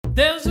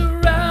There's a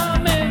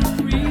rhyme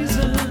and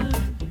reason.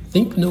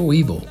 Think no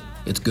evil.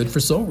 It's good for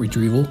soul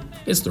retrieval.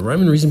 It's the Rhyme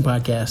and Reason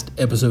Podcast,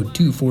 episode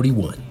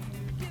 241.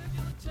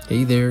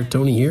 Hey there,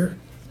 Tony here,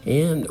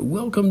 and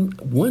welcome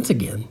once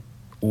again,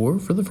 or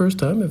for the first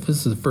time, if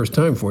this is the first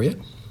time for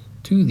you,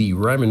 to the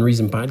Rhyme and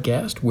Reason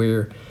Podcast,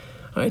 where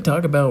I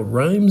talk about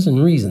rhymes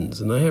and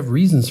reasons, and I have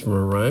reasons for my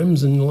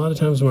rhymes, and a lot of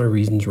times my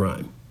reasons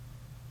rhyme.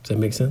 Does that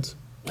make sense?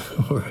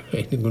 All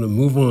right, I'm going to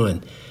move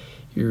on.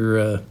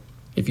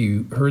 If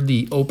you heard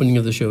the opening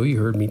of the show, you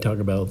heard me talk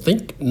about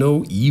think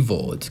no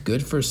evil. It's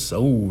good for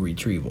soul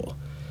retrieval.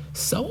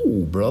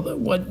 Soul, brother,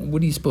 what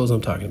do you suppose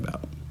I'm talking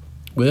about?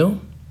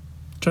 Well,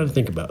 try to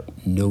think about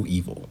no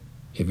evil.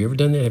 Have you ever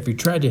done that? Have you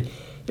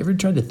ever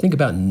tried to think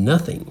about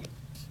nothing?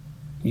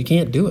 You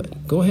can't do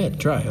it. Go ahead,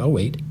 try. I'll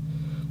wait.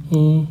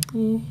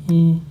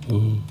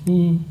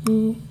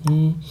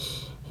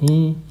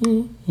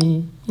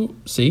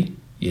 See?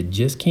 You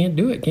just can't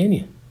do it, can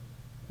you?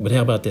 But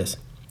how about this?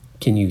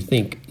 Can you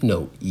think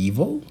no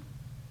evil?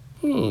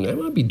 That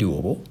might be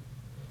doable.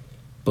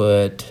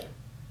 But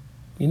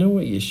you know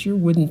what? You sure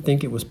wouldn't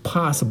think it was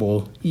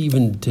possible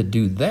even to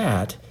do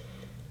that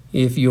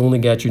if you only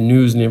got your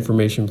news and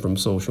information from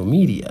social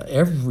media.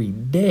 Every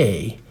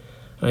day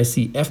I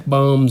see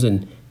F-bombs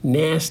and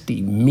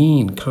nasty,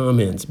 mean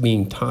comments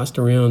being tossed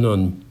around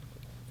on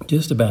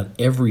just about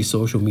every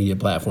social media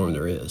platform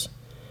there is,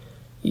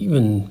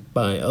 even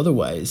by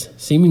otherwise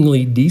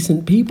seemingly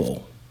decent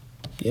people.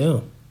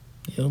 Yeah,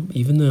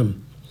 even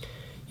them.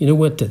 You know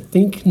what? To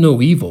think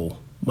no evil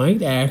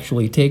might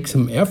actually take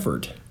some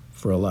effort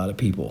for a lot of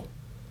people.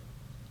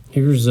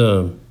 Here's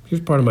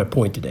part of my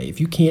point today.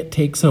 If you can't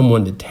take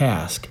someone to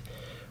task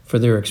for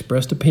their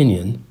expressed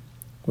opinion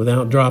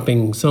without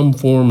dropping some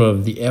form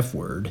of the F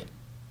word,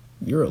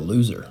 you're a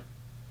loser.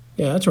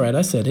 Yeah, that's right,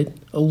 I said it,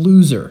 a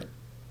loser.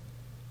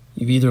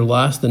 You've either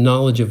lost the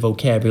knowledge of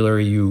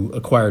vocabulary you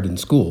acquired in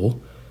school,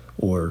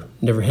 or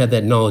never had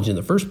that knowledge in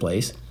the first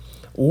place,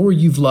 or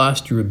you've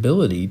lost your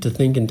ability to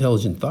think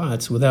intelligent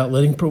thoughts without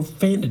letting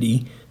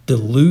profanity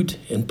dilute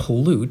and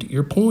pollute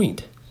your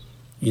point.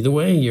 Either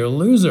way, you're a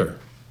loser.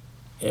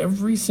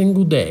 Every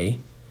single day,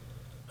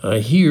 I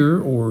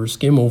hear or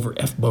skim over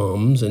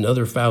F-bombs and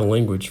other foul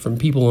language from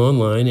people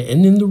online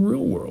and in the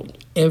real world.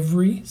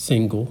 Every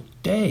single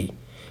day.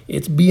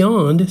 It's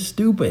beyond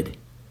stupid.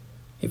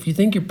 If you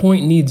think your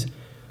point needs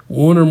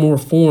one or more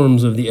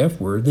forms of the F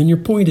word, then your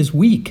point is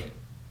weak.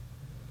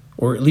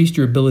 Or at least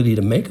your ability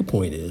to make a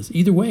point is.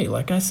 Either way,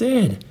 like I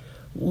said,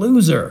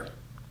 loser.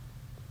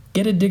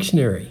 Get a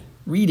dictionary,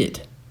 read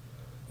it,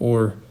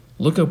 or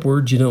look up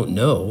words you don't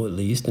know, at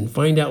least, and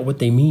find out what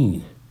they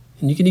mean.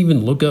 And you can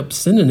even look up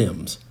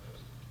synonyms.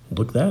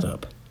 Look that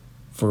up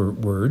for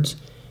words.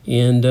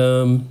 And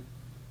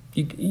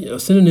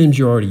synonyms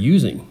you're already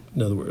using,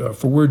 in other words,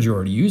 for words you're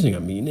already using,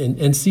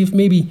 and see if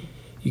maybe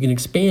you can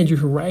expand your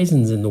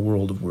horizons in the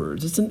world of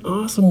words. It's an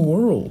awesome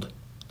world,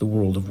 the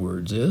world of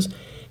words is.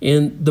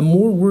 And the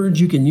more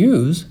words you can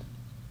use,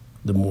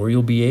 the more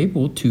you'll be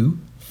able to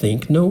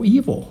think no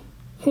evil.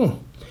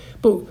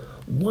 But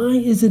why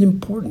is it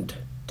important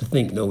to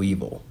think no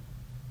evil?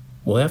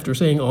 Well, after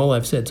saying all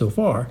I've said so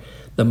far,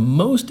 the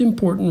most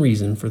important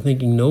reason for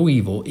thinking no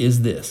evil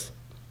is this.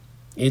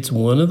 It's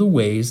one of the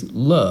ways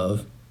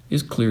love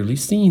is clearly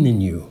seen in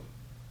you.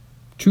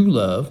 True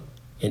love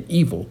and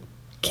evil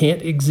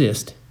can't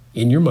exist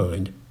in your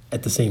mind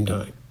at the same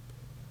time.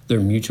 They're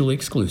mutually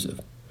exclusive.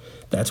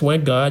 That's why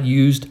God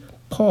used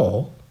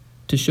Paul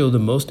to show the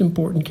most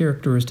important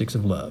characteristics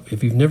of love.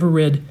 If you've never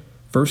read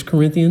 1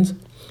 Corinthians,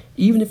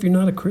 even if you're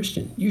not a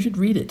Christian, you should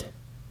read it.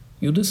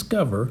 You'll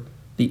discover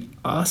the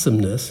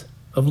awesomeness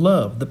of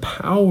love, the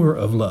power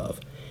of love,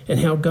 and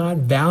how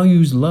God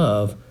values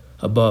love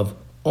above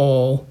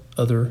all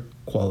other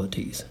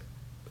qualities.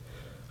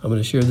 I'm going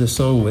to share this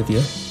song with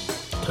you,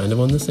 kind of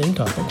on the same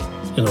topic,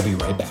 and I'll be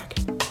right back.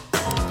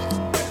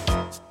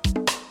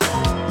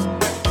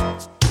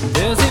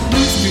 There's a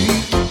blue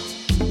streak,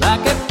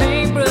 like a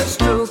paintbrush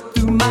stroke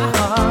through my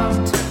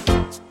heart.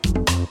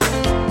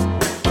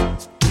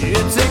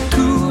 It's a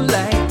cool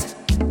light,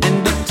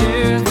 and it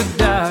tears the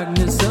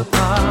darkness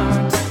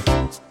apart.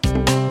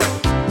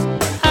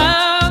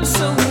 I'm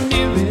so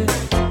near it,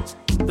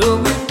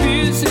 though it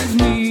pierces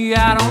me,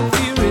 I don't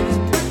fear it.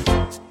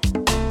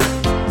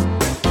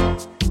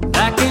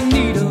 Like a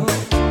needle,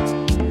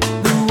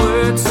 the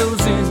word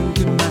sews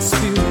into my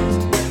spirit.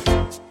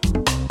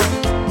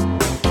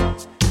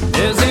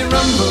 There's a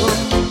rumble,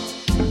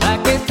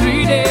 like a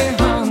 3-day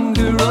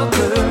hunger or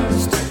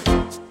thirst,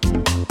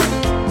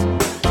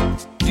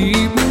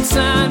 deep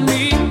inside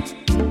me,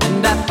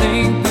 and I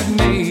think that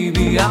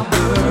maybe I'll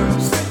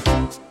burst.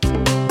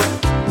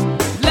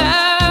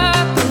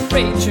 Like a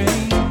freight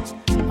train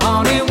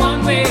on a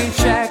one-way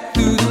track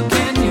through the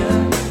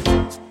canyon,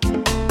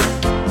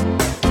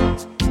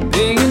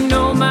 paying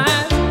no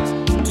mind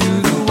to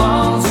the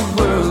walls of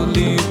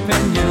worldly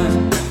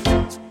opinion.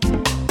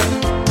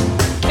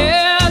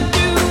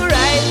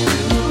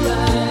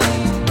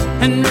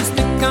 And risk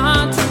the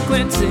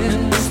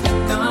consequences.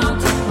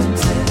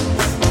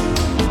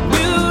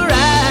 Do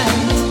right,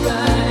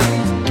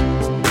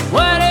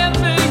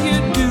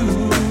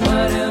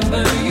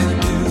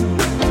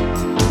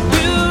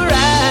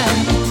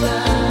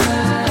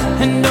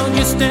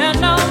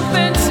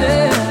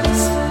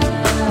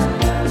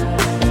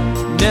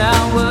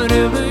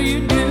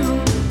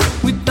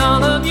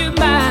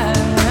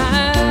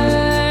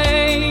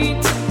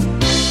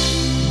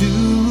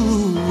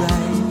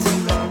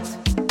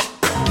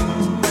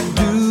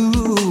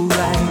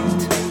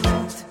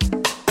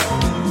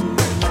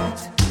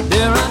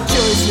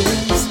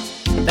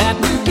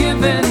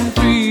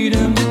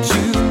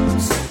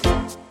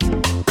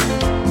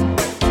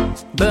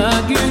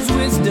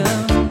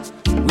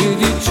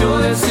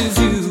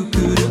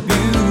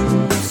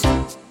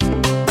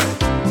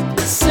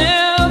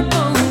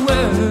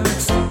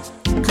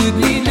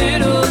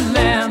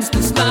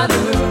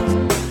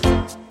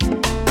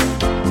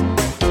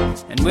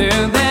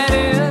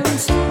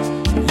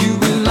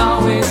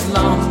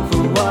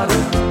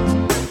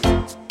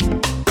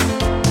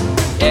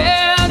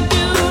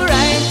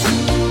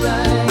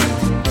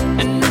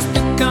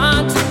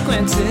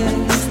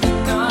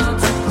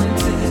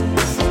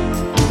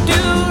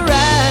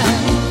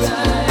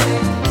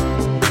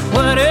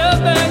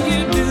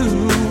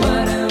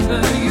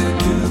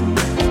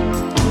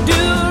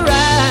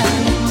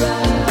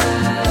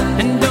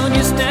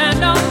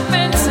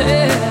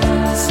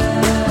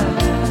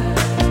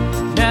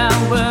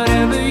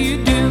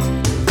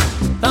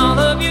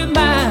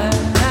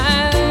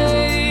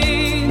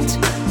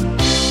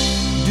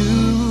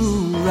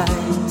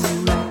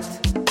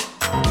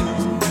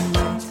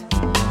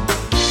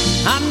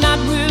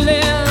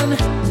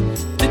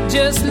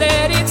 just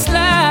let it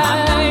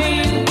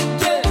slide.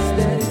 Just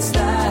let it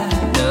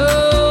slide.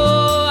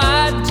 No,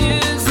 I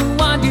just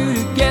want you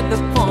to get the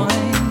point.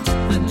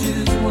 I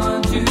just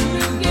want you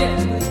to get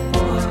the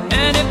point.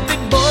 And if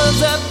it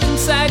boils up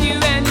inside you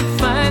and you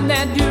find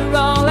that you're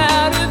all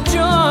out of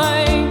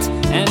joint,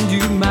 and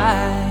you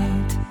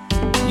might,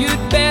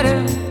 you'd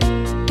better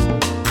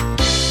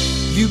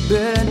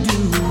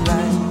do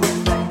right.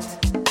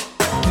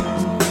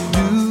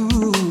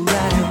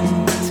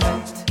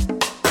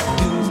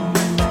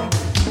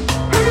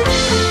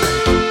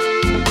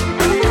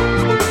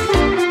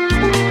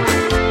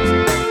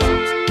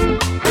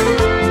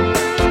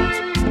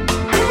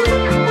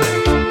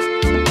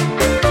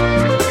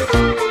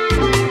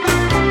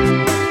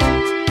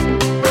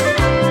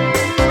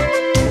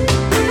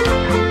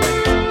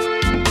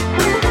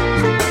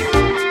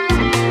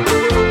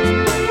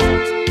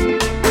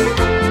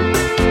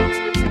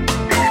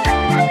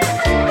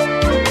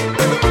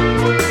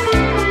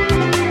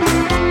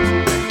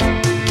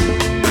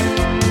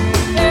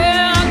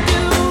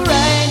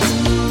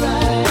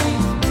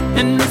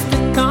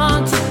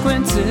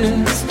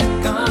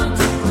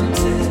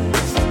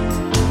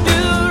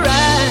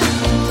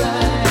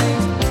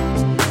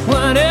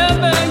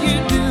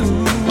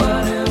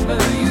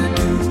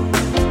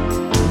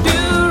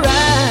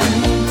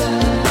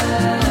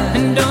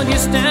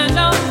 Stand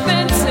on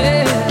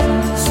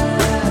fences.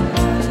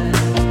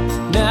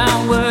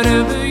 Now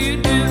whatever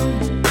you do,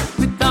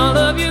 with all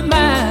of your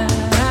might,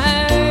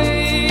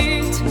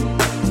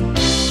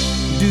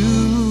 do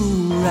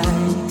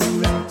right.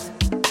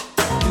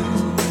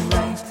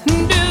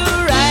 Do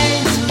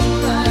right.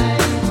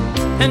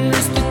 And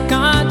risk the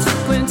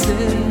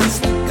consequences.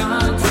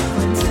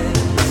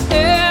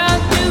 Yeah,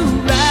 do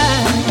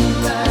right.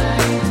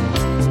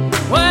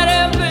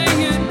 Whatever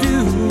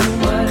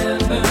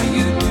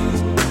you do.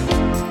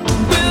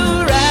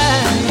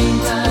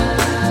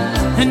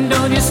 And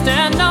don't you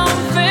stand on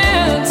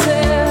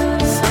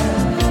fences.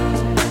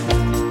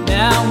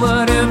 Now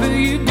whatever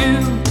you do,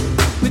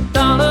 with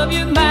all of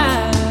your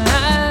might,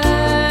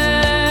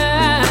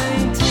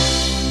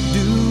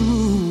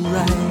 do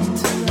right.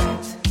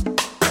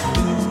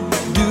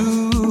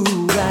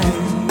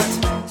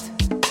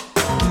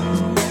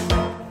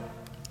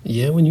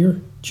 Yeah, when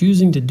you're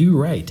choosing to do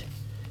right,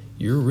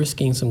 you're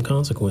risking some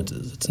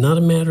consequences. It's not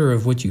a matter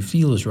of what you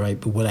feel is right,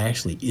 but what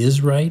actually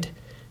is right.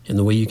 And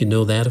the way you can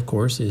know that, of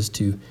course, is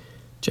to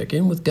check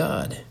in with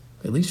God,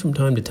 at least from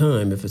time to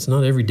time. If it's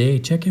not every day,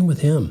 check in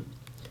with Him.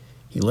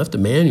 He left a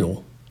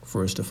manual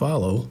for us to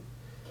follow.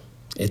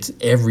 It's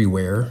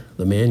everywhere.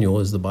 The manual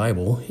is the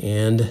Bible,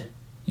 and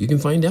you can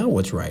find out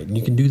what's right, and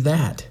you can do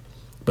that.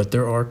 But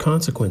there are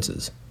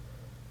consequences.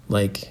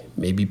 Like,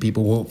 maybe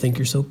people won't think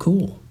you're so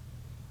cool.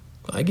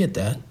 I get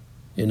that,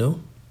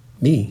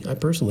 I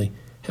personally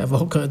have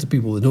all kinds of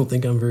people that don't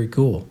think I'm very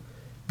cool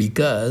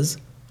because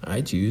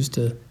I choose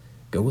to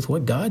go with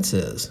what God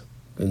says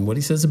and what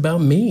He says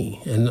about me.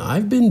 And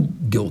I've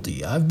been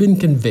guilty. I've been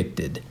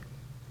convicted.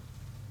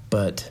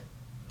 But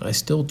I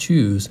still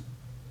choose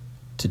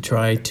to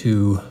try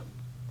to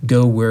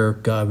go where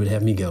God would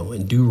have me go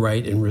and do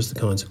right and risk the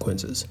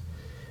consequences.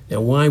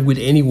 Now, why would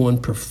anyone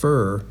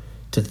prefer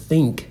to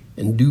think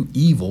and do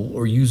evil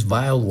or use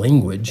vile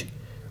language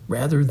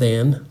rather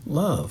than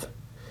love?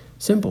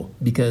 Simple,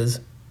 because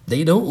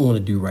they don't want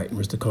to do right and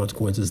risk the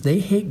consequences. They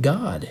hate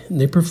God,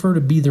 and they prefer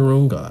to be their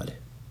own God.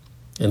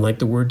 And like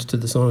the words to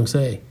the song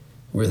say,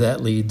 where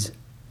that leads,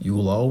 you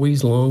will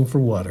always long for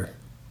water.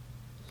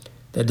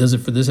 That does it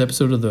for this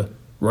episode of the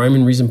Rhyme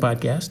and Reason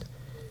podcast.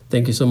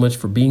 Thank you so much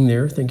for being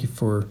there. Thank you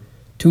for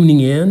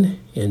tuning in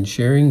and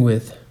sharing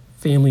with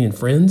family and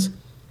friends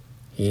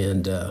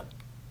and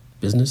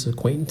business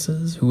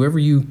acquaintances, whoever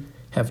you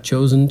have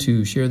chosen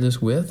to share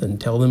this with,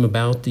 and tell them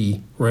about the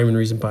Rhyme and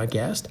Reason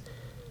podcast.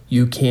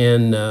 You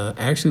can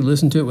actually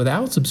listen to it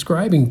without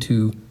subscribing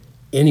to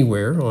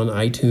anywhere on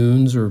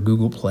iTunes or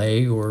Google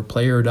Play or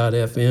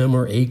Player.fm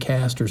or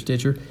Acast or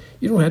Stitcher.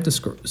 You don't have to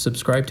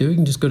subscribe to it. You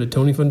can just go to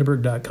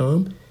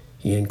TonyFunderberg.com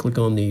and click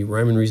on the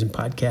Rhyme and Reason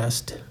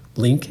podcast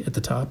link at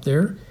the top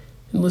there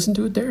and listen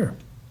to it there.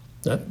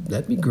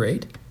 That'd be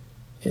great.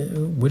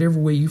 Whatever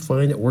way you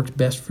find it works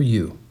best for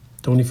you.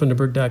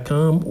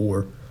 TonyFunderberg.com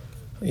or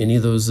any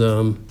of those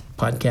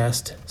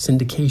podcast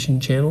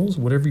syndication channels,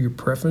 whatever your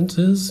preference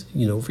is,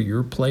 for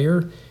your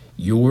player,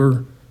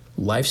 your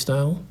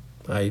lifestyle.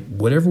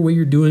 Whatever way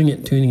you're doing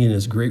it, tuning in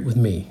is great with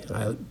me.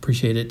 I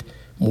appreciate it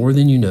more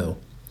than you know.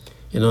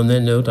 And on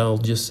that note, I'll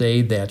just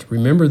say that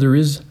remember there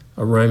is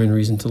a rhyme and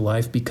reason to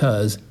life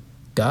because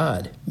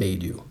God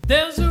made you.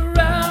 There's a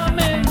rhyme